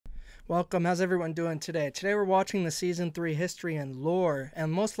Welcome, how's everyone doing today? Today we're watching the Season 3 History and Lore, and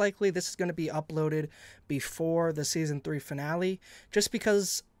most likely this is going to be uploaded before the Season 3 finale, just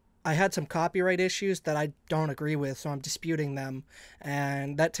because I had some copyright issues that I don't agree with, so I'm disputing them,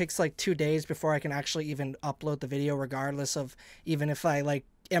 and that takes like 2 days before I can actually even upload the video, regardless of, even if I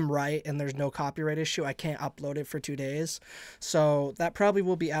am right and there's no copyright issue, I can't upload it for 2 days. So that probably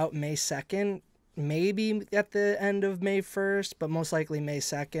will be out May 2nd. Maybe at the end of May 1st, but most likely May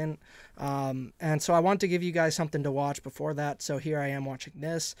 2nd. And so I want to give you guys something to watch before that, so here I am watching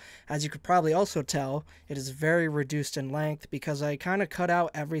this. As you could probably also tell, it is very reduced in length because I kind of cut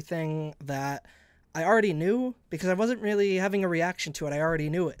out everything that I already knew, because I wasn't really having a reaction to it. I already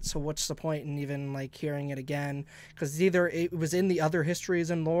knew it, so what's the point in even hearing it again? Because either it was in the other histories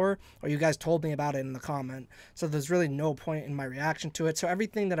and lore, or you guys told me about it in the comment, so there's really no point in my reaction to it. So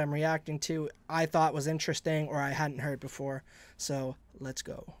everything that I'm reacting to I thought was interesting or I hadn't heard before. So let's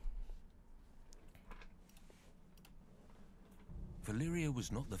go. Valyria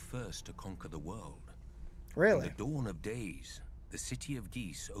was not the first to conquer the world. Really? In the dawn of days, the city of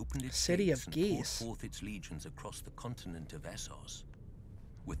Geese opened its gates and poured forth its legions across the continent of Essos.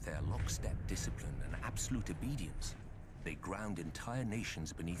 With their lockstep discipline and absolute obedience, they ground entire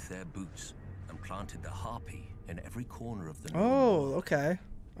nations beneath their boots and planted the harpy in every corner of the known world. Okay.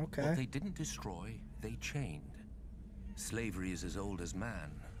 What they didn't destroy, they chained. Slavery is as old as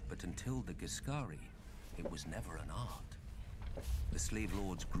man, but until the Giscari, it was never an art. The slave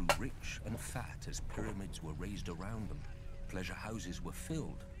lords grew rich and fat as pyramids were raised around them. Pleasure houses were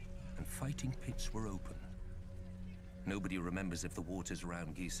filled, and fighting pits were opened. Nobody remembers if the waters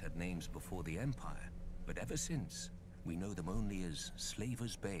around Geese had names before the Empire, but ever since, we know them only as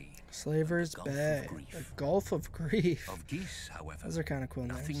Slaver's Bay. Slaver's Bay. The Gulf of Grief. Of Geese, however, those are kind of cool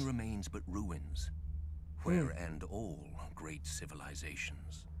nothing names. remains but ruins, where end all great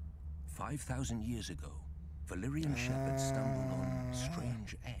civilizations. 5,000 years ago, Valyrian shepherds stumbled on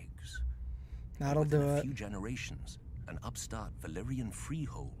strange eggs. That'll do Within a it. few generations, an upstart Valyrian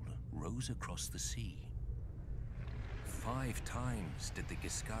freehold rose across the sea. 5 times did the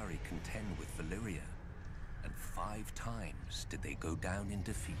Giscari contend with Valyria, and 5 times did they go down in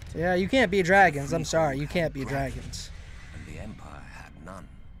defeat. Yeah, you can't be dragons. I'm sorry, you can't be dragons. And the Empire had none.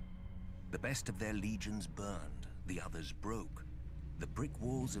 The best of their legions burned, the others broke. The brick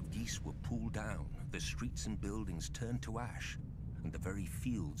walls of Geese were pulled down, the streets and buildings turned to ash, and the very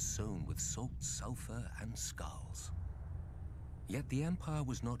fields sown with salt, sulfur, and skulls. Yet the Empire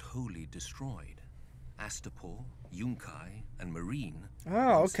was not wholly destroyed. Astapor, Yunkai, and Meereen.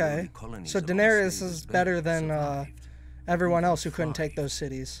 Oh, okay. So Daenerys is better than everyone else who couldn't take those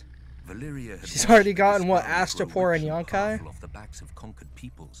cities. Valyria had She's already gotten, what, Astapor and Yunkai? Off the backs of conquered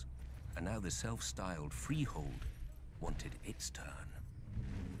peoples, and now the self-styled freehold wanted its turn.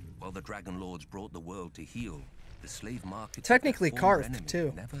 While the Dragon Lords brought the world to heel, the slave market technically Karth,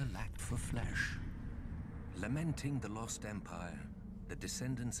 too. Never lacked for flesh. Lamenting the lost empire, the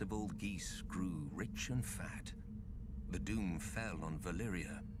descendants of old Geese grew rich and fat. The doom fell on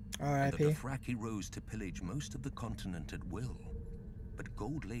Valyria, and the Dothraki rose to pillage most of the continent at will. But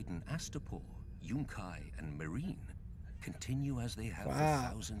gold-laden Astapor, Yunkai, and Meereen continue as they have for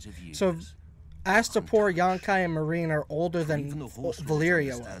thousands of years. So Astapor, Yunkai, and Meereen are older than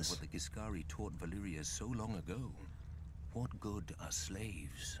Valyria was. What the Giscari taught Valyria so long ago. What good are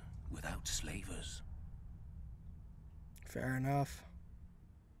slaves without slavers? Fair enough.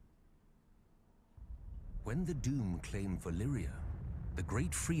 When the Doom claimed Valyria, the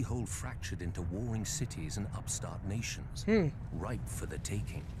great freehold fractured into warring cities and upstart nations, ripe for the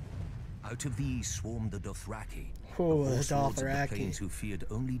taking. Out of these swarmed the Dothraki, the horse lords of the plains who feared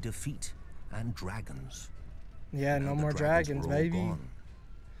only defeat and dragons. Yeah, no more dragons, baby.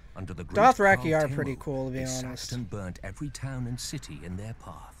 Under the Dothraki are pretty cool, to be honest. Sacked and burnt every town and city in their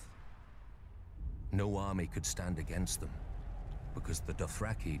path. No army could stand against them, because the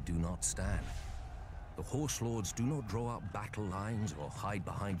Dothraki do not stand. The horse lords do not draw up battle lines or hide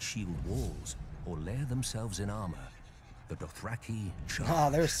behind shield walls or lair themselves in armor. The Dothraki charge. Ah,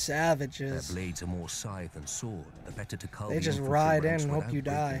 they're savages. Their blades are more scythe than sword, the better to cull they the just infantry ride in ranks and hope you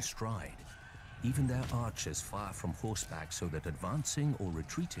die. Stride. Even their archers fire from horseback so that advancing or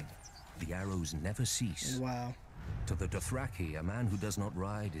retreating, the arrows never cease. Wow. To the Dothraki, a man who does not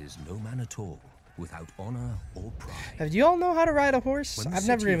ride is no man at all, without honor or pride. Do you all know how to ride a horse? I've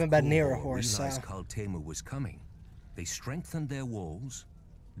never even been near a horse. Realized Kaltemu was coming. They strengthened their walls,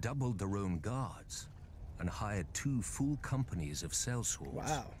 doubled their own guards, and hired 2 full companies of sellswords.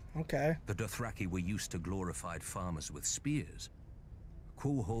 Wow. Okay. The Dothraki were used to glorified farmers with spears.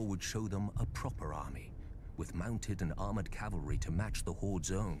 Quohor would show them a proper army, with mounted and armored cavalry to match the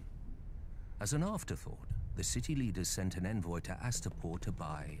Horde's own. As an afterthought, the city leaders sent an envoy to Astapor to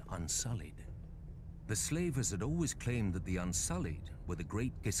buy Unsullied. The slavers had always claimed that the Unsullied were the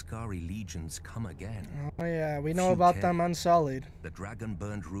great Giscari legions come again. Oh yeah, we know about them Unsullied. The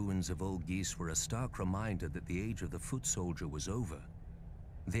dragon-burned ruins of Old Geese were a stark reminder that the age of the foot soldier was over.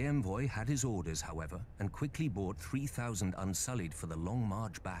 The envoy had his orders, however, and quickly bought 3,000 Unsullied for the long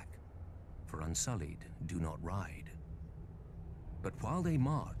march back. For Unsullied do not ride. But while they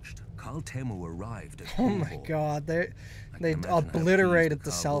marched, Karl Temo arrived at Oh my god, they obliterated the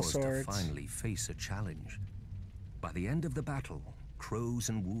sellswords. To finally face a challenge. By the end of the battle, crows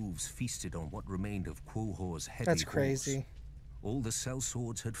and wolves feasted on what remained of Quohor's heavy That's crazy. horse. All the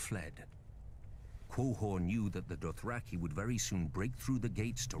sellswords had fled. Quohor knew that the Dothraki would very soon break through the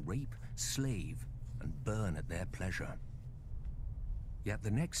gates to rape, slave, and burn at their pleasure. Yet the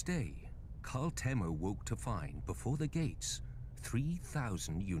next day, Karl Temo woke to find, before the gates,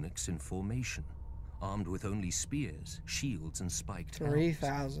 3,000 eunuchs in formation, armed with only spears, shields, and spiked helms.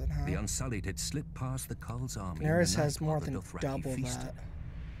 3,000, huh? The Unsullied had slipped past the Karl's army. Daenerys has more than double that.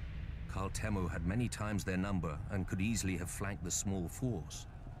 Karl Temo had many times their number and could easily have flanked the small force.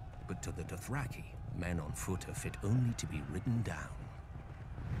 But to the Dothraki, men on foot are fit only to be ridden down.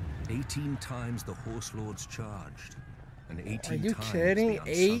 18 times the horse lords charged, and 18 times Are you kidding? the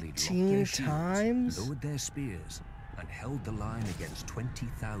Unsullied 18 locked their times? shields, lowered their spears, and held the line against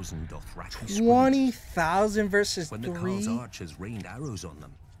 20,000 Dothraki 20,000 versus 3? When the Karl's archers rained arrows on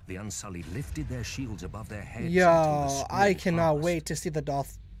them, the Unsullied lifted their shields above their heads. Yo, I cannot wait to see the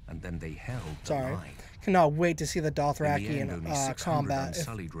And then they held the line. Cannot wait to see the Dothraki in in the end, combat. If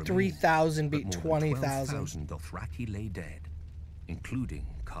remained, 3,000 beat 20,000. 12,000 Dothraki lay dead, including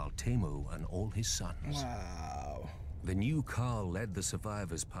Karl Temo and all his sons. Wow. The new Karl led the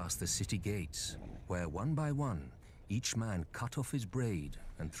survivors past the city gates, where one by one, each man cut off his braid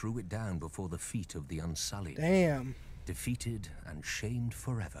and threw it down before the feet of the Unsullied. Damn. Defeated and shamed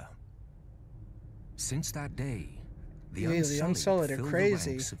forever. Since that day, the Unsullied are filled crazy.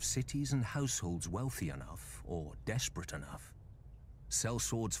 the ranks of cities and households wealthy enough or desperate enough.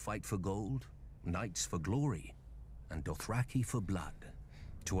 Sellswords fight for gold, knights for glory, and Dothraki for blood.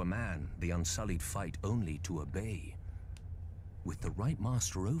 To a man, the Unsullied fight only to obey. With the right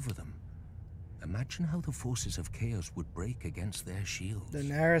master over them, imagine how the forces of chaos would break against their shields.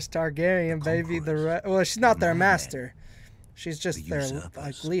 Daenerys Targaryen, baby. Well, she's not their master. She's just their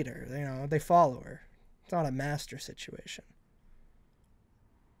leader. You know, they follow her. It's not a master situation.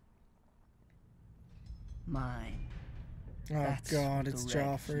 Mine. Oh That's god, what it's the red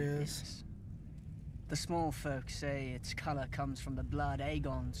Joffrey heat is. The small folk say its color comes from the blood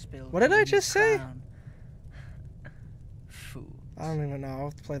Aegon spilled. What did I just say? Fools. I don't even know. I'll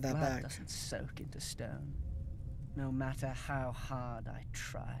have to play that Blood back. doesn't soak into stone, no matter how hard I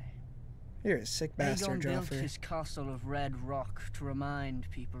try. You're a sick bastard, Aegon built Joffrey. his castle of red rock to remind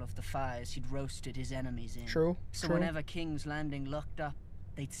people of the fires he'd roasted his enemies in. True. So true. whenever King's Landing looked up,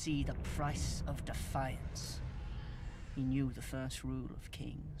 they'd see the price of defiance. He knew the first rule of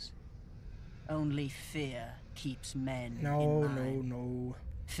kings. Only fear keeps men in line. No.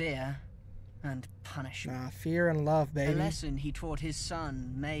 Fear and punishment. Nah, fear and love, baby. A lesson he taught his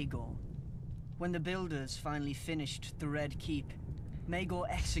son, Maegor. When the builders finally finished the Red Keep, Maegor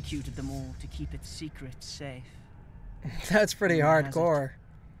executed them all to keep its secrets safe. That's pretty hardcore.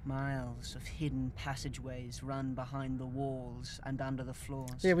 Miles of hidden passageways run behind the walls and under the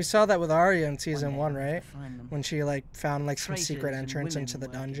floors. Yeah, we saw that with Arya in season 1, right? Them. When she found some Traitors secret and entrance women into the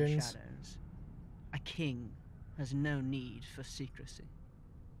work in dungeons. shadows. A king has no need for secrecy.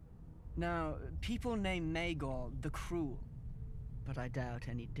 Now, people name Maegor the Cruel, but I doubt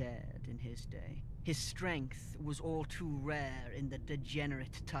any dared in his day. His strength was all too rare in the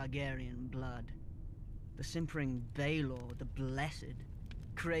degenerate Targaryen blood. The simpering Baelor, the Blessed,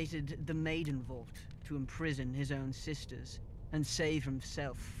 created the Maiden Vault to imprison his own sisters and save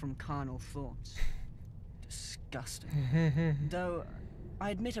himself from carnal thoughts. Disgusting. Though,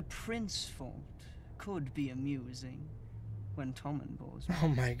 I admit a Prince Vault could be amusing when Tommen bores me. Oh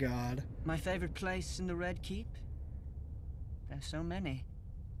my god. My favorite place in the Red Keep? There's so many.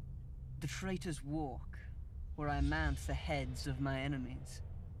 The Traitor's Walk, where I mount the heads of my enemies.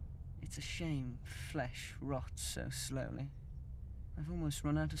 It's a shame flesh rots so slowly. I've almost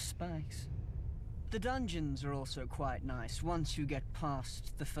run out of spikes. The dungeons are also quite nice once you get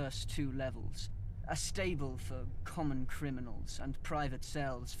past the first 2 levels. A stable for common criminals and private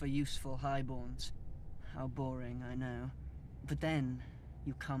cells for useful highborns. How boring, I know. But then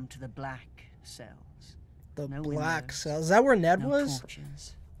you come to the black cells. The No black windows, cell. Is that where Ned no was?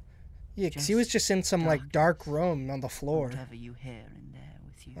 torches. Yeah, because he was just in some dark room on the floor. Whatever you hear in there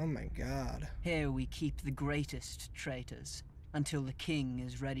with with you. Oh my god. Here we keep the greatest traitors, until the king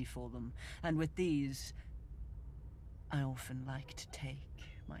is ready for them. And with these, I often like to take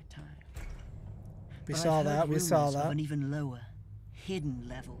my time. We But saw I've heard that, we saw rumors of that. an even lower, hidden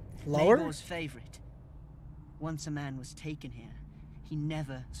level. Lower? Maegor's favorite. Once a man was taken here, he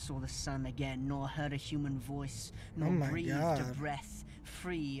never saw the sun again, nor heard a human voice, nor Oh my breathed a God. breath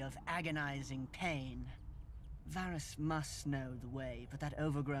free of agonizing pain. Varys must know the way, but that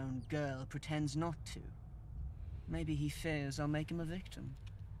overgrown girl pretends not to. Maybe he fears I'll make him a victim.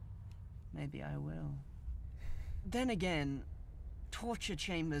 Maybe I will. Then again, torture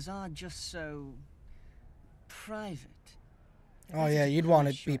chambers are just so private. Oh yeah, you'd want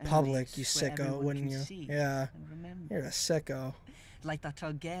it to be public, you sicko, wouldn't you? Yeah. You're a sicko. Like that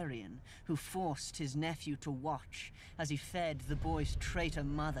Targaryen who forced his nephew to watch as he fed the boy's traitor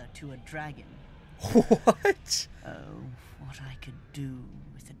mother to a dragon. What? Oh, what I could do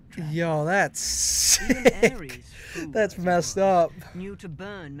with a dragon. Yo, that's sick. Even Ares, who, That's as he messed was, up. knew to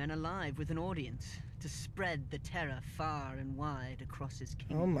burn men alive with an audience, to spread the terror far and wide across his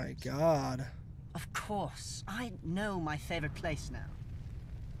kingdom. Oh my god. Of course, I know my favorite place now.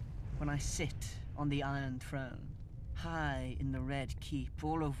 When I sit on the Iron Throne, high in the Red Keep,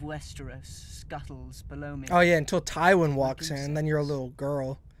 all of Westeros scuttles below me. Oh yeah, until Tywin walks in, then you're a little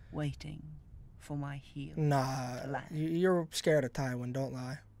girl. Waiting for my heel. Nah, you're scared of Tywin, don't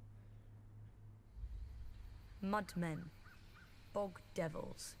lie. Mudmen. Bog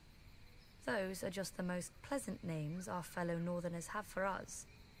devils. Those are just the most pleasant names our fellow northerners have for us.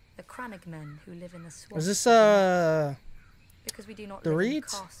 The Crannogmen who live in the swamps. Is this, because we do not the live in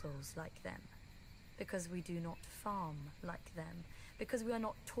Reeds? castles like them. Because we do not farm like them. Because we are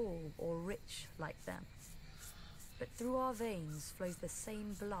not tall or rich like them. But through our veins flows the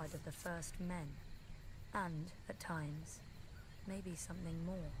same blood of the first men. And, at times, maybe something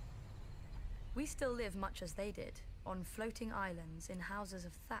more. We still live much as they did, on floating islands in houses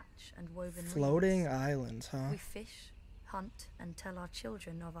of thatch and woven Floating reeds. islands, huh? We fish, hunt, and tell our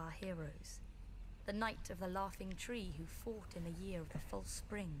children of our heroes. The knight of the laughing tree who fought in the year of the false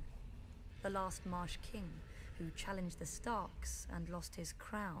spring. The last marsh king who challenged the Starks and lost his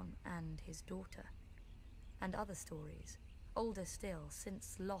crown and his daughter. And other stories, older still,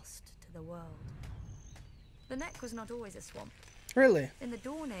 since lost to the world. The Neck was not always a swamp. Really? In the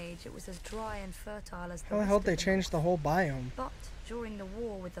Dawn Age, it was as dry and fertile as the How the rest hell of did they the change the whole biome? But during the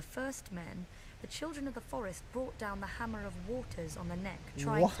war with the First Men, the children of the forest brought down the Hammer of Waters on the Neck,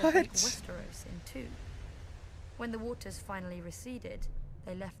 trying to break What? Westeros in two. When the waters finally receded,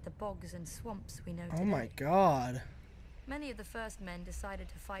 they left the bogs and swamps we know today. Oh my god. Many of the First Men decided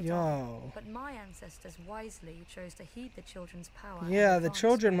to fight Yo. on, but my ancestors wisely chose to heed the children's power. Yeah, and the advance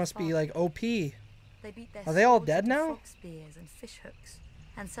children no must be farther. like OP. They beat their Are they all swords dead into now? frog spears and fish hooks,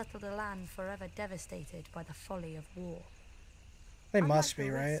 and settled a land forever devastated by the folly of war. They Unlike must be,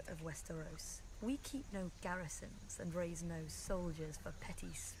 the right? rest of Westeros, we keep no garrisons and raise no soldiers for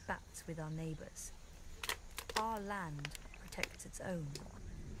petty spats with our neighbours. Our land protects its own.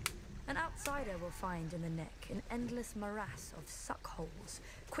 An outsider will find in the Neck an endless morass of suckholes,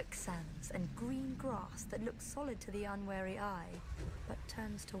 quicksands, and green grass that looks solid to the unwary eye, but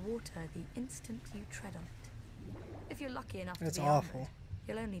turns to water the instant you tread on it. If you're lucky enough That's to be awful. armored,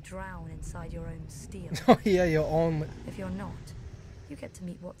 you'll only drown inside your own steel. Oh yeah, you own. If you're not, you get to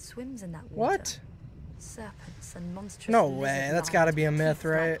meet what swims in that water. What? Serpents and monstrous No way, lizard that's gotta be a lions with myth, teeth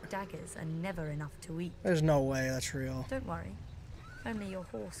like right? daggers and never enough to eat. There's no way that's real. Don't worry. Only your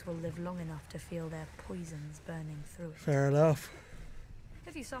horse will live long enough to feel their poisons burning through it. Fair enough.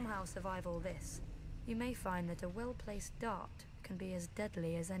 If you somehow survive all this, you may find that a well-placed dart can be as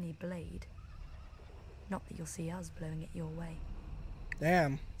deadly as any blade. Not that you'll see us blowing it your way.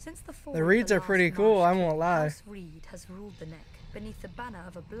 Damn. Since the fall The of Reeds the are pretty last cool, Marsh I won't King, lie. House Reed has ruled the Neck beneath the banner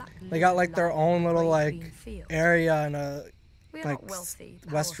of a black They got like their lizard own lion little in a like green field. area in a We are like not wealthy,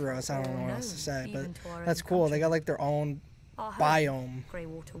 Westeros. I powerful, don't know or what else to known, say, but even to our that's own cool. They got countrymen. like their own Our home, biome.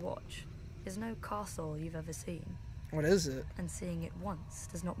 Greywater Watch, is no castle you've ever seen, What is it? and seeing it once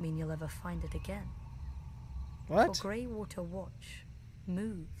does not mean you'll ever find it again. What? For Greywater Watch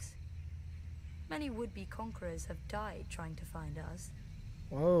moves. Many would-be conquerors have died trying to find us.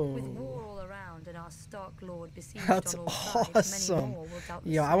 With war Whoa. all around and our Stark Lord besieged That's on all sides, many awesome. more will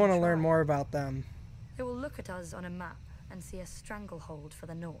doubtless Yo, I want to try. learn more about them. They will look at us on a map and see a stranglehold for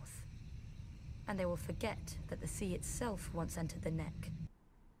the north. And they will forget that the sea itself once entered the Neck.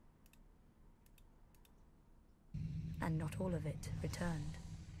 And not all of it returned.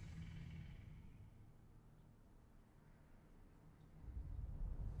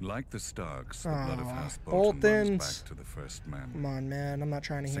 Like the Starks, the blood of Aw, House Bolton runs Boltons. back to the first men. Come on, man. I'm not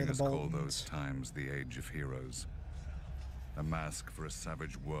trying to hear the Singers call those Boltons. times the Age of Heroes. A mask for a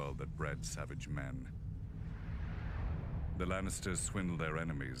savage world that bred savage men. The Lannisters swindled their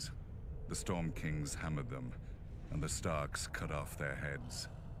enemies. The Storm Kings hammered them, and the Starks cut off their heads.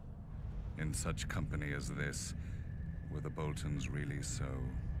 In such company as this, were the Boltons really so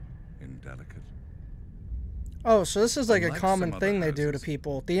indelicate? Oh, so this is like a Unlike common some other thing they do to houses,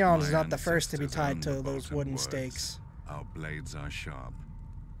 people. Theon's my not the first to be ancestors tied owned to the those Bolton wooden words. stakes. Our blades are sharp.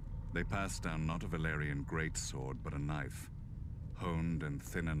 They pass down not a Valyrian greatsword, but a knife, honed and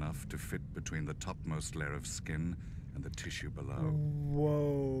thin enough to fit between the topmost layer of skin and the tissue below.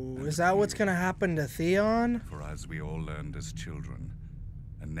 Whoa. And Is that what's appealing. gonna happen to Theon? For as we all learned as children,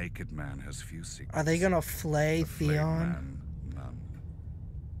 a naked man has few secrets. Are they gonna flay A flayed Theon? man, none.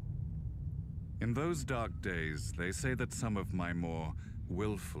 In those dark days, they say that some of my more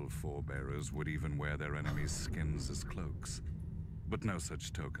willful forebearers would even wear their enemies' skins as cloaks. But no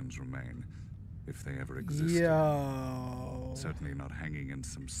such tokens remain, if they ever existed. Yo. Certainly not hanging in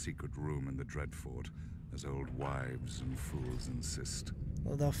some secret room in the Dreadfort, as old wives and fools insist.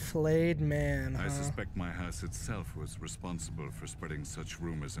 The flayed man, I huh? suspect my house itself was responsible for spreading such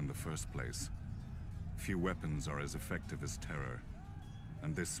rumors in the first place. Few weapons are as effective as terror,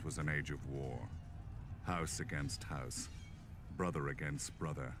 and this was an age of war. House against house, brother against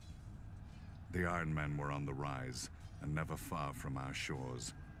brother. The Iron Men were on the rise, and never far from our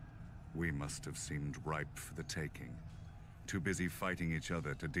shores. We must have seemed ripe for the taking, too busy fighting each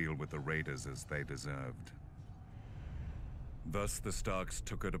other to deal with the raiders as they deserved. Thus the Starks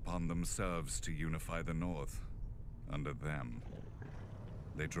took it upon themselves to unify the North, under them.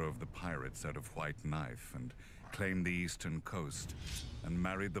 They drove the pirates out of White Knife and claimed the eastern coast, and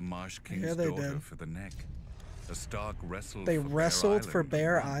married the Marsh King's Yeah, they daughter did. for the neck. The Stark wrestled They for Bear wrestled for Island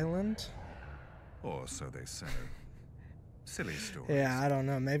Bear and won. Island? Or so they say. Silly stories. Yeah, I don't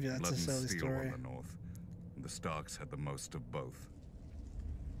know. Maybe that's Blood a and silly steel story. won the North. The Starks had the most of both.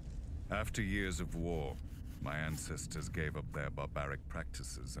 After years of war, my ancestors gave up their barbaric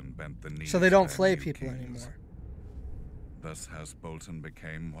practices and bent the knee So they to don't their flay new people kings. anymore. Thus House Bolton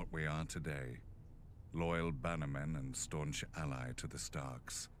became what we are today. Loyal bannermen and staunch ally to the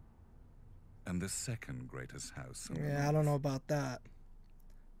Starks. And the second greatest house in the Yeah, I North. don't know about that.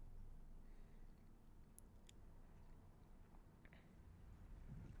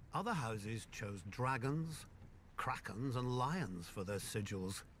 Other houses chose dragons, krakens, and lions for their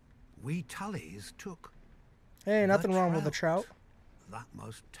sigils. We Tullys took Hey, the nothing wrong with the trout. that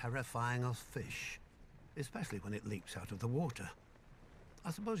most terrifying of fish, especially when it leaps out of the water.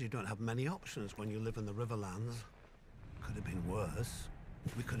 I suppose you don't have many options when you live in the Riverlands. Could have been worse.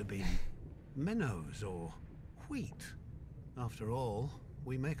 We could have been minnows or wheat. After all,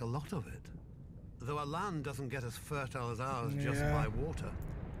 we make a lot of it. Though our land doesn't get as fertile as ours just Yeah. by water.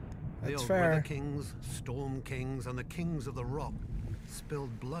 The That's old fair. River Kings, Storm Kings, and the Kings of the Rock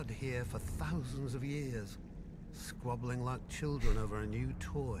spilled blood here for thousands of years, squabbling like children over a new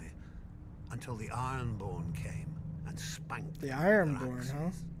toy, until the Ironborn came and spanked The them with their Ironborn, huh?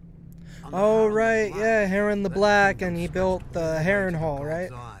 axes. Under Oh, Harren the right. Black, Yeah, Heron the their Black, kingdom and he stretched built all the way Heron to Hall, God's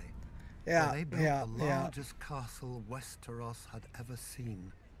right? Eye, Yeah, where they built yeah, the yeah. largest castle Westeros had ever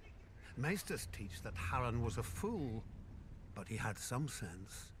seen. Maesters teach that Harren was a fool, but he had some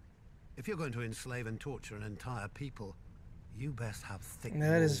sense. If you're going to enslave and torture an entire people, you best have thick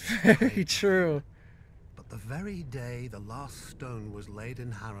That is walls to very break. true. But the very day the last stone was laid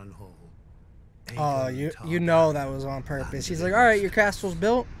in Harrenhal, Oh, Aegon you know Targaryen that was on purpose. landed He's in like, the all right, your city. castle's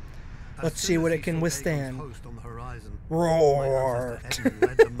built. As Let's soon see as what he it can saw withstand. Aegon's host on the horizon, Roar. my ancestor Eddon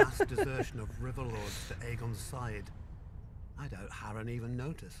led the mass desertion of Riverlords to Aegon's side. I doubt Harren even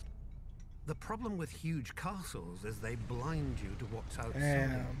noticed. The problem with huge castles is they blind you to what's outside,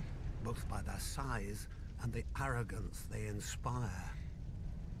 Damn. both by their size and the arrogance they inspire.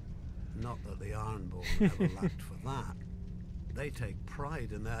 Not that the Ironborn ever lacked for that. They take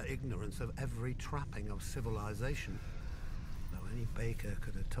pride in their ignorance of every trapping of civilization. Though any baker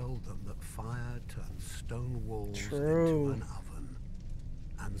could have told them that fire turns stone walls True. into an oven.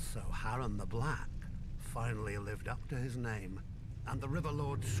 And so Harren the Black finally lived up to his name, and the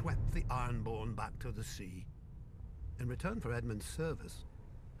Riverlord swept the Ironborn back to the sea. In return for Edmund's service,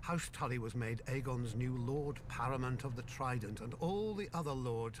 House Tully was made Aegon's new Lord Paramount of the Trident, and all the other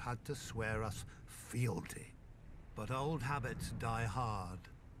lords had to swear us fealty. But old habits die hard.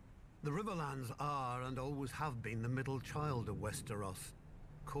 The Riverlands are and always have been the middle child of Westeros,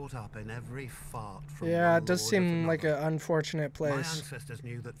 caught up in every fart from Yeah, one it does lord seem to like an another. unfortunate My place. ancestors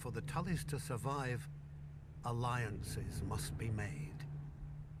knew that for the Tullys to survive, alliances must be made.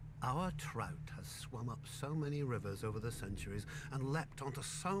 Our trout has swum up so many rivers over the centuries and leapt onto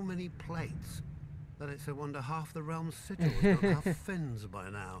so many plates that it's a wonder half the realm's sigils don't have fins by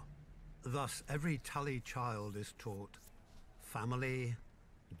now. Thus, every Tully child is taught family,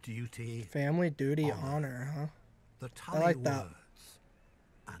 duty, Family, duty, honor, huh? the Tully like that. words,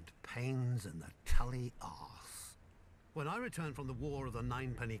 and pains in the Tully arse. When I returned from the War of the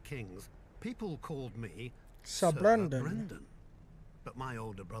Ninepenny Kings, people called me Sir Sir Brendan. Brendan. But my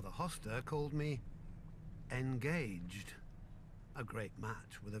older brother Hoster called me Engaged. A great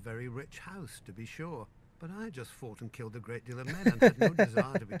match with a very rich house, to be sure. But I just fought and killed a great deal of men and had no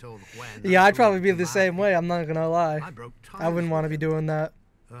desire to be told when. Yeah, I'd and probably who be to the same marry. way. I'm not gonna lie. I broke ties I wouldn't want to with be him, doing that.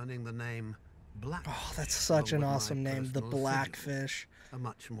 earning the name Blackfish. Oh, that's such an along with my awesome name, the personal sigil, Blackfish. a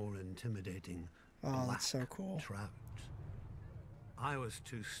much more intimidating Oh, that's so black cool. trout. I was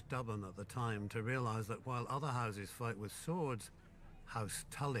too stubborn at the time to realize that while other houses fight with swords, House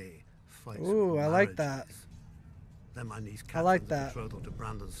Tully fights Ooh, with I like that. marriages. Then my niece I like Catherine's that. betrothal to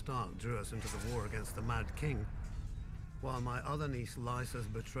Brandon Stark drew us into the war against the Mad King, while my other niece Lysa's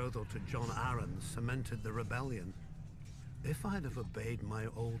betrothal to John Arryn cemented the rebellion. If I'd have obeyed my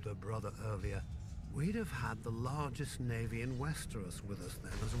older brother earlier, we'd have had the largest navy in Westeros with us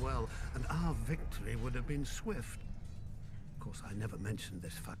then as well, and our victory would have been swift. Of course, I never mentioned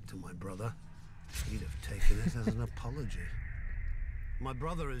this fact to my brother. He'd have taken it as an apology. My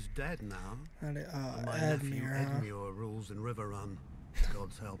brother is dead now, and my nephew Edmure, huh? Edmure rules in Riverrun.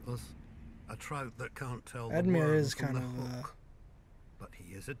 God's help us. A trout that can't tell the Edmure worm is from kind the of, hook. But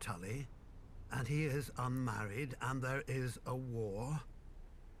he is a Tully, and he is unmarried, and there is a war.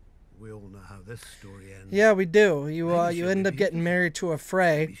 We all know how this story ends. Yeah, we do. You Maybe you she'll end be up getting beautiful. married to a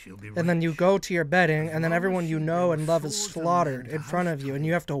Frey, Maybe she'll be and then you rich. go to your bedding, As and then long as everyone you she know and brings love is swords and slaughtered men in to front House of you, and Tully,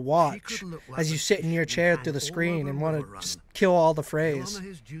 you have to she watch could look like as the you sit in fish your we chair hang through the all screen over and want to Riverrun. just kill all the He'll Freys. honor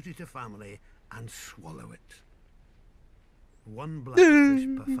his duty to family and swallow it. One blackfish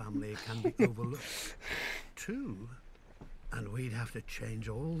per family can be overlooked. Two, and we'd have to change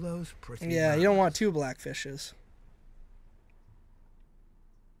all those pretty Yeah, you don't want manners. 2 blackfishes.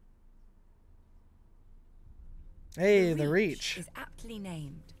 Hey, the Reach. is aptly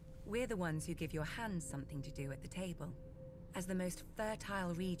named. We're the ones who give your hands something to do at the table. As the most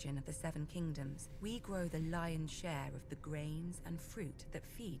fertile region of the Seven Kingdoms, we grow the lion's share of the grains and fruit that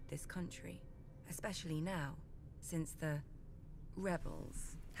feed this country. Especially now, since the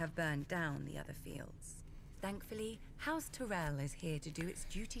rebels have burned down the other fields. Thankfully, House Tyrell is here to do its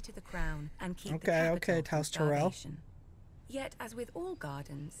duty to the crown and keep the capital Okay, from House Tyrell. starvation. Yet, as with all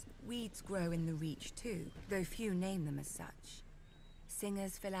gardens, weeds grow in the Reach too, though few name them as such.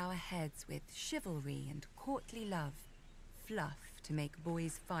 Singers fill our heads with chivalry and courtly love, fluff to make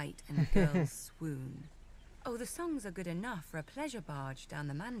boys fight and girls swoon. Oh, the songs are good enough for a pleasure barge down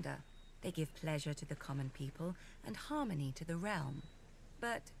the Manda. They give pleasure to the common people and harmony to the realm.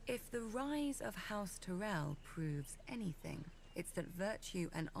 But if the rise of House Tyrell proves anything, it's that virtue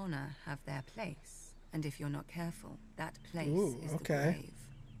and honor have their place. And if you're not careful, that place is the grave.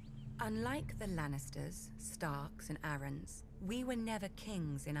 Unlike the Lannisters, Starks, and Arryns, we were never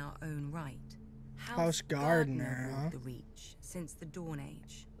kings in our own right. House Gardner, ruled huh? the Reach since the Dawn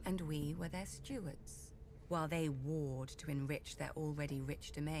Age, and we were their stewards. While they warred to enrich their already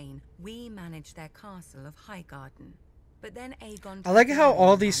rich domain, we managed their castle of Highgarden. But then Aegon... I like how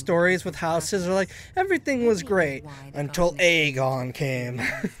all these abandoned stories with his houses are purpose. like, everything was Maybe great why the until garden Aegon came.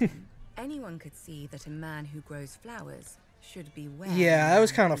 Anyone could see that a man who grows flowers should beware. Yeah, a that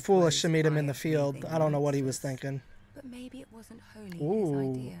was man kind of who foolish to grows meet him in the field. fire-breathing I don't know what he was monsters. thinking. But maybe it wasn't wholly Ooh.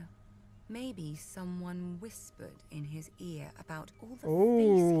 his idea. Maybe someone whispered in his ear about all the Ooh,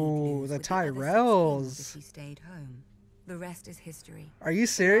 face he'd lose the with other 6 Tyrells. kings if he stayed home. The rest is history. Are you The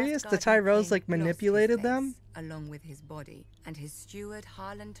serious? last The Guardian Tyrells King like lost his manipulated them? face, along with his body, and his steward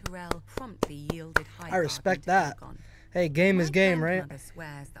Harlan Tyrell promptly yielded I respect Highgarden to that. Aegon. Hey, game is My game, right? grandmother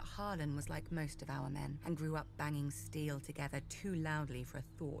swears that Harlan was like most of our men and grew up banging steel together too loudly for a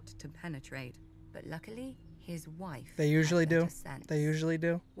thought to penetrate. But luckily, his wife They usually had do. better sense. They usually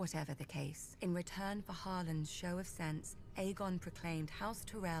do. Whatever the case, in return for Harlan's show of sense, Aegon proclaimed House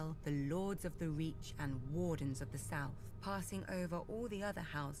Tyrell the Lords of the Reach and Wardens of the South, passing over all the other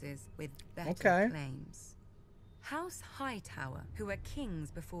houses with better Okay. claims. House Hightower, who were kings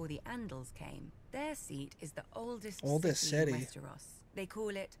before the Andals came, their seat is the oldest city. in Westeros. They call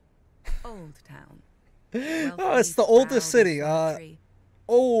it Old Town. Oh, it's the oldest city. Old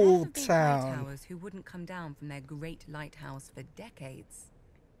There have been Town. Hightowers who wouldn't come down from their great lighthouse for decades.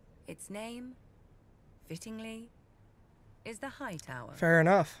 Its name, fittingly, is the Hightower. Fair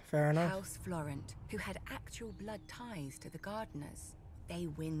enough. Fair enough. House Florent, who had actual blood ties to the Gardeners. They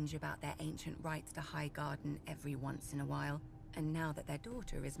whinge about their ancient rights to Highgarden every once in a while, and now that their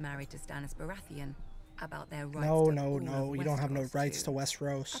daughter is married to Stannis Baratheon, about their rights No, to no, all no. of You don't have no Westeros rights too. to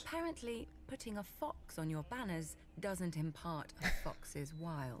Westeros. Apparently, putting a fox on your banners doesn't impart a fox's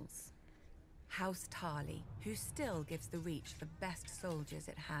wiles. House Tarly, who still gives the Reach the best soldiers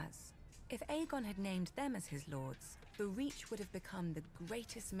it has. If Aegon had named them as his lords, the Reach would have become the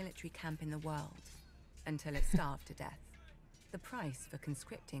greatest military camp in the world, until it starved to death. The price for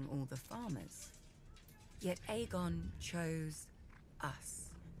conscripting all the farmers. Yet Aegon chose us.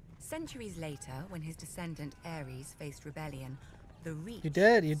 Centuries later, when his descendant Aerys faced rebellion, the Reach You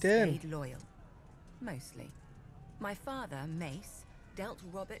did. stayed loyal. Mostly. My father, Mace, dealt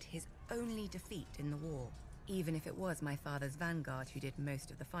Robert his only defeat in the war, even if it was my father's vanguard who did most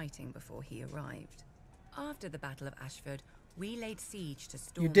of the fighting before he arrived. After the Battle of Ashford, we laid siege to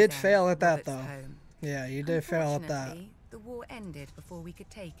Storm's You did End, fail at that, Robert's though. home. Yeah, you did fail at that. Unfortunately, the war ended before we could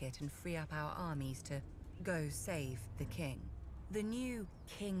take it and free up our armies to go save the king. The new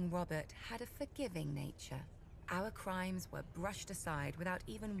King Robert had a forgiving nature. Our crimes were brushed aside without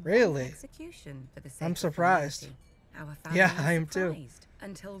even Really? one execution for the sake I'm of surprised. humanity. Our family Yeah, was I am too. surprised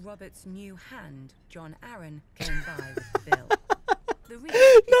until Robert's new hand, John Arryn, came by with the bill. The Reach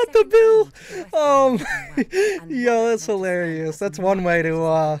Not the bill. Oh Yo, that's hilarious. That's one way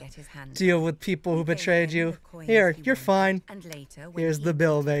to deal with people who betrayed you. Here, you're fine. And later, when Here's he the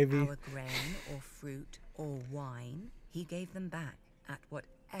bill, wanted baby. Our grain or fruit or wine, he gave them back at whatever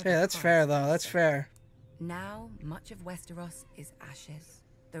Yeah, that's fair price though. we That's set. fair. Now, much of Westeros is ashes.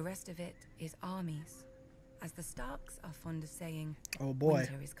 The rest of it is armies. As the Starks are fond of saying, Oh boy.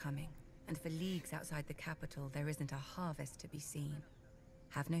 winter is coming, and for leagues outside the capital there isn't a harvest to be seen.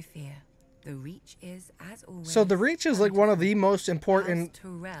 Have no fear. The Reach is, as always, So the Reach is like one of the most House important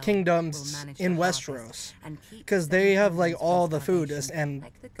Tyrell kingdoms will manage in the harvest Westeros, and keep because they seven have like kingdoms from all the food starvation, and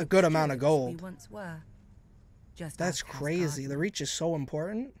like the a good amount of stewards we gold. once were. Just That's ask House crazy. The Garden. Reach is so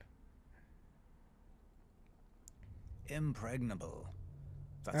important. Impregnable.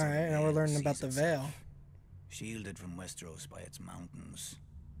 That's All how the right, now we're Vale learning about sees the itself. Vale. Shielded from Westeros by its mountains.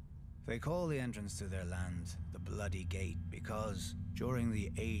 They call the entrance to their land the Bloody Gate because, during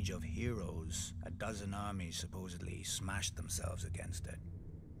the Age of Heroes, a dozen armies supposedly smashed themselves against it.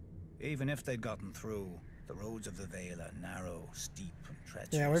 Even if they'd gotten through, the roads of the Vale are narrow, steep, and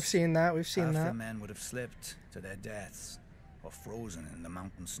treacherous. Yeah, we've seen that. We've seen Half that. the men would have slipped to their deaths, or frozen in the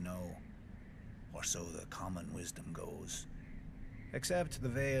mountain snow. Or so the common wisdom goes. Except the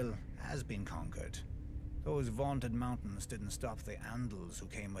Vale has been conquered. Those vaunted mountains didn't stop the Andals who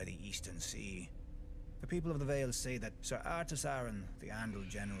came by the Eastern Sea. The people of the Vale say that Sir Artus Arryn, the Andal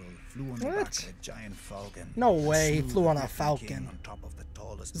general, flew on the back What? of a giant falcon. No and way, he slew flew the on a Griffin falcon. King on top of the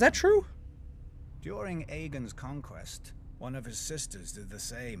tallest Is that mountain. true? During Aegon's conquest, one of his sisters did the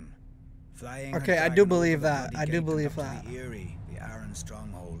same. Flying Okay, her I do dragon believe over the that. Bloody I do Gate and believe up to that. the Eyrie, the Arryn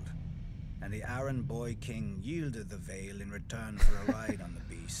stronghold. And the Arryn boy king yielded the Vale in return for a ride on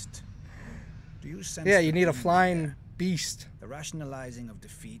the beast. Do you sense Yeah, the you need a theme flying there? beast. The rationalizing of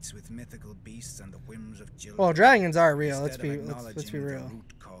defeats with mythical beasts and the whims of children. Well, dragons are real. Let's instead of be let's be acknowledging real. the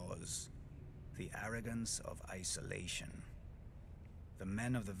root cause, the arrogance of isolation. The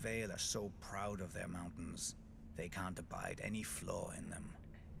men of the Vale are so proud of their mountains, they can't abide any flaw in them.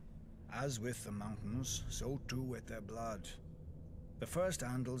 As with the mountains, so too with their blood. The first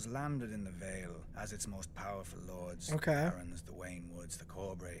Andals landed in the Vale as its most powerful lords. Okay. The Arryns, the Waynwoods, the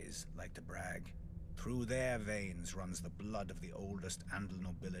Corbrays like to brag. Through their veins runs the blood of the oldest Andal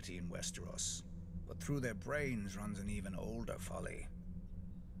nobility in Westeros. But through their brains runs an even older folly.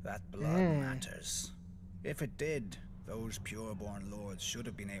 That blood matters. If it did, those pure-born lords should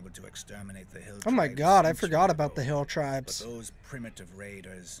have been able to exterminate the hill Oh my tribes god, I centuries forgot about ago. the hill But tribes. those primitive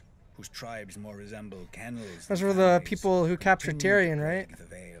raiders, whose tribes more resemble kennels Those than were the families, people who captured continued to Tyrion, right? plague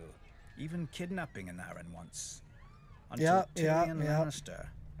the Vale, even kidnapping an Arryn once. Yeah, Until yeah, Tyrion yeah. Lannister,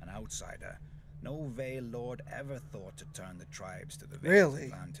 an outsider, no Vale lord ever thought to turn the tribes to the Vale's Really?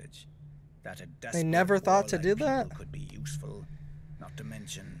 advantage. That a They desperate never thought to warlike do that? people could be useful, not to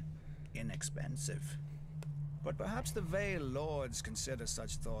mention inexpensive. But perhaps the Vale lords consider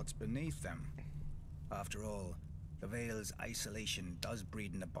such thoughts beneath them. After all, the Vale's isolation does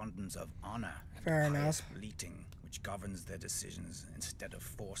breed an abundance of honor and Fair pious enough. bleating, which governs their decisions instead of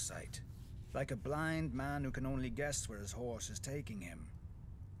foresight. Like a blind man who can only guess where his horse is taking him.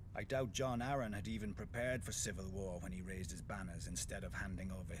 I doubt Jon Arryn had even prepared for civil war when he raised his banners instead of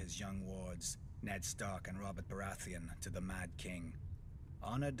handing over his young wards, Ned Stark and Robert Baratheon, to the Mad King.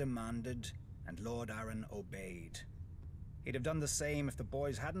 Honor demanded, and Lord Arryn obeyed. He'd have done the same if the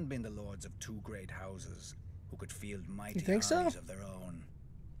boys hadn't been the lords of two great houses, who could field mighty think so? armies of their own.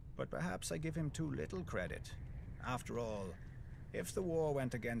 But perhaps I give him too little credit. After all, if the war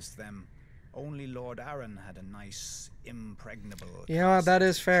went against them, only Lord Arryn had a nice, impregnable... You know, that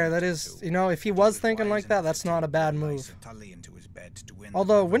is fair. That is, you know, if he was thinking like that, that's not a bad move.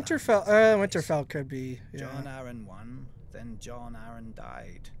 Although Winterfell could be. Yeah. Jon Arryn won, then Jon Arryn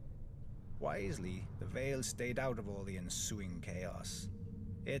died. Wisely, the Vale stayed out of all the ensuing chaos.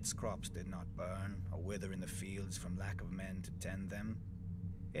 Its crops did not burn or wither in the fields from lack of men to tend them.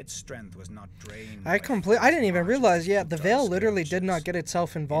 Its strength was not drained. I didn't even realize. Yeah, the Vale literally did not get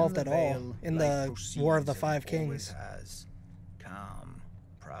itself involved at all in the War of the Five Kings. Calm,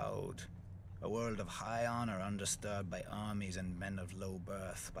 proud, a world of high honor undisturbed by armies and men of low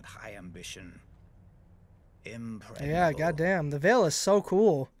birth but high ambition. Impregnable. Yeah, goddamn, the Vale is so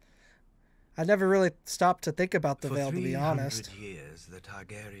cool. I never really stopped to think about the Vale, to be honest. For 300 years, the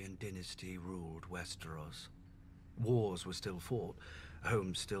Targaryen dynasty ruled Westeros. Wars were still fought,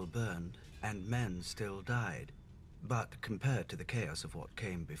 homes still burned, and men still died. But compared to the chaos of what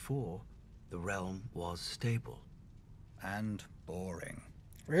came before, the realm was stable. And boring.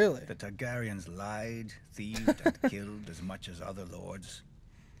 Really? The Targaryens lied, thieved, and killed as much as other lords.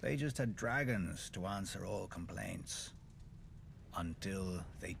 They just had dragons to answer all complaints. Until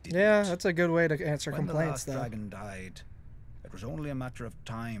they didn't. Yeah, that's a good way to answer when complaints, the though. last dragon died, it was only a matter of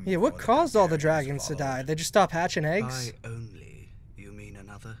time. Yeah, what caused all the dragons to die? They just stopped hatching eggs? By only, you mean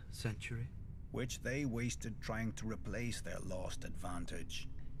another century? Which they wasted trying to replace their lost advantage.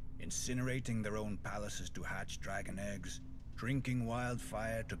 Incinerating their own palaces to hatch dragon eggs, drinking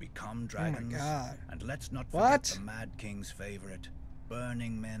wildfire to become dragons. Oh my God. And let's not forget the Mad King's favorite,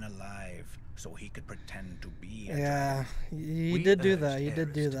 burning men alive so he could pretend to be a dragon. He did do that. He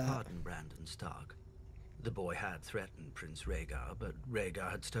did do that. Pardon Brandon Stark. The boy had threatened Prince Rhaegar, but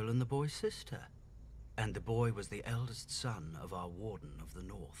Rhaegar had stolen the boy's sister. And the boy was the eldest son of our Warden of the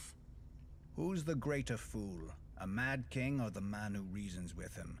North. Who's the greater fool, a Mad King or the man who reasons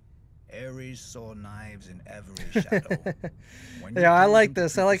with him? Ares saw knives in every shadow. Yeah, I like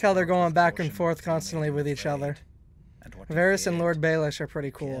this. I like how they're going back and forth constantly with each other. Varys and Lord Baelish are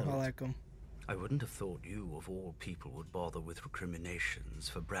pretty cool. I like them. I wouldn't have thought you, of all people, would bother with recriminations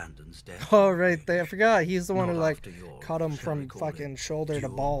for Brandon's death. Oh, right. I forgot. He's the one who, Not like, after your, cut him shall we from call fucking it, shoulder to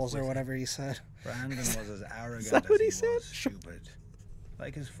duel balls or with whatever he said. Brandon was as arrogant Is that what he as he said? was stupid.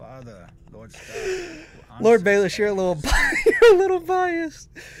 Like his father, Lord Stark. Lord Baelish, you're a little, you're a little biased.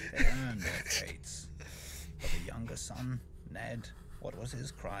 They earned their fates. But the younger son, Ned, what was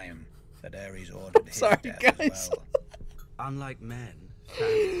his crime? That Ares ordered his Sorry, death guys. as well. Unlike men,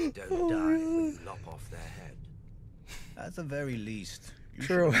 families don't die when you lop off their head. At the very least, you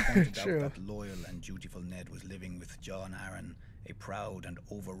True, should have pointed true. out that loyal and dutiful Ned was living with Jon Arryn, a proud and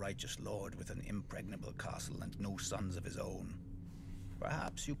over-righteous lord with an impregnable castle and no sons of his own.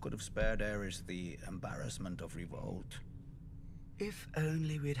 Perhaps you could have spared Ares the embarrassment of revolt. If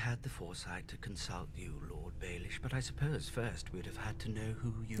only we'd had the foresight to consult you, Lord Baelish, but I suppose first we'd have had to know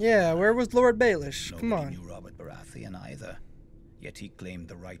who you Yeah, were. where was Lord Baelish? Come Nobody on. knew Robert Baratheon either, yet he claimed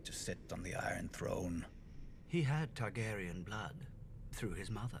the right to sit on the Iron Throne. He had Targaryen blood, through his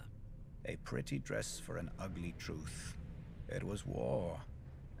mother. A pretty dress for an ugly truth. It was war,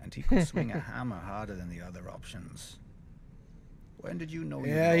 and he could swing a hammer harder than the other options. When did you know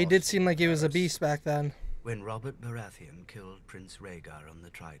you Yeah, he did lost, seem like he was a Varys? beast back then. When Robert Baratheon killed Prince Rhaegar on the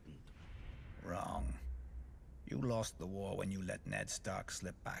Trident. Wrong. You lost the war when you let Ned Stark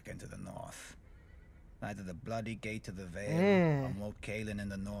slip back into the north. Neither the bloody gate of the Vale or Moat Cailin in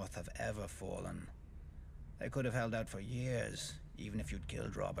the north have ever fallen. They could have held out for years, even if you'd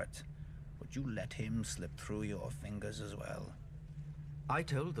killed Robert. But you let him slip through your fingers as well. I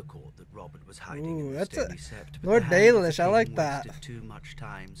told the court that Robert was hiding in the that's a- Stony Sept, but Lord the hand of the Baelish, I like king that. wasted too much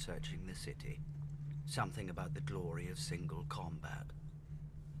time searching the city. Something about the glory of single combat.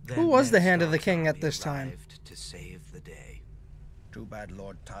 Who was Ned the hand of the Stark's king at army this time? arrived to save the day. Too bad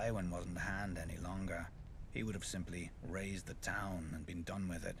Lord Tywin wasn't the hand any longer. He would have simply razed the town and been done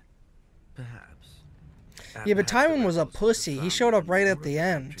with it. Perhaps. Yeah, but Perhaps the Tywin was a rebels would have pussy. He found showed up one right more at the of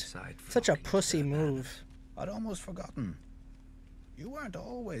end. countryside Such a flocking to pussy their move. I'd almost forgotten. You weren't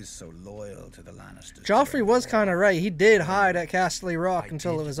always so loyal to the Lannisters. Joffrey was kind of right. He did hide at Casterly Rock I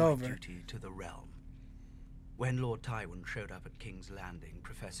until it did was my over. duty to the realm. When Lord Tywin showed up at King's Landing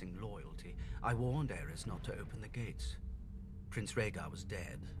professing loyalty, I warned Aerys not to open the gates. Prince Rhaegar was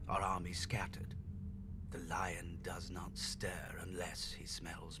dead, our army scattered. The lion does not stir unless he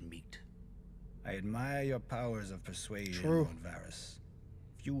smells meat. I admire your powers of persuasion, True. Lord Varys.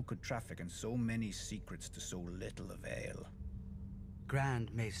 Few could traffic in so many secrets to so little avail.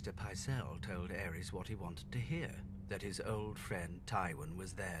 Grand Maester Pycelle told Ares what he wanted to hear, that his old friend Tywin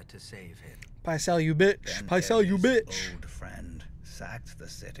was there to save him. Pycelle, you bitch. Then Pycelle, you Ares' bitch. old friend sacked the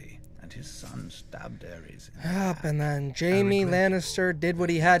city, and his son stabbed Ares in the Yep, back. and then Jaime Lannister did what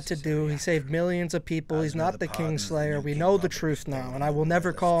he had to do. He saved millions of people. He's not the Kingslayer. We know the truth now, and I will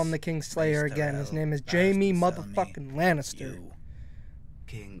never call him the Kingslayer again. His name is Jaime motherfucking Lannister.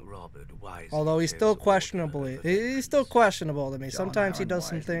 King Robert wisely Although he's chose still a warden questionable. over He's still questionable to me. Jon Sometimes he Arryn does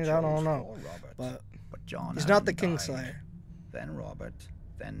some wisely things I don't chose know. for Robert, But Jon he's not the Arryn died, Kingslayer. Then Robert,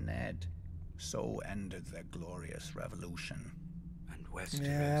 then Ned. So ended their glorious revolution. And Westeros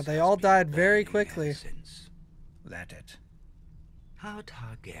Yeah, they has all been died very burning quickly. ever since. Let it. How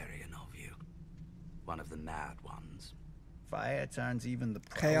Targaryen of you. One of the mad ones. Fire turns even the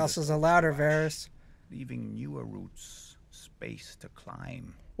Chaos proudest is of allowed, to ash, Varys. leaving newer roots space to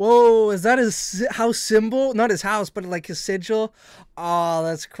climb. Whoa, is that his house symbol? Not his house, but like his sigil? Oh,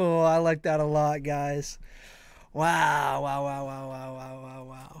 that's cool. I like that a lot, guys. Wow, wow, wow, wow, wow, wow, wow,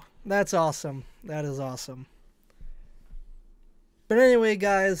 wow. That's awesome. That is awesome. But anyway,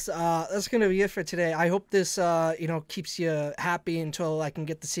 guys, that's going to be it for today. I hope this, keeps you happy until I can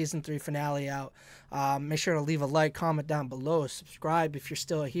get the Season 3 finale out. Make sure to leave a like, comment down below, subscribe if you're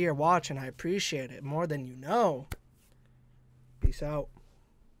still here watching. I appreciate it more than you know. Peace out.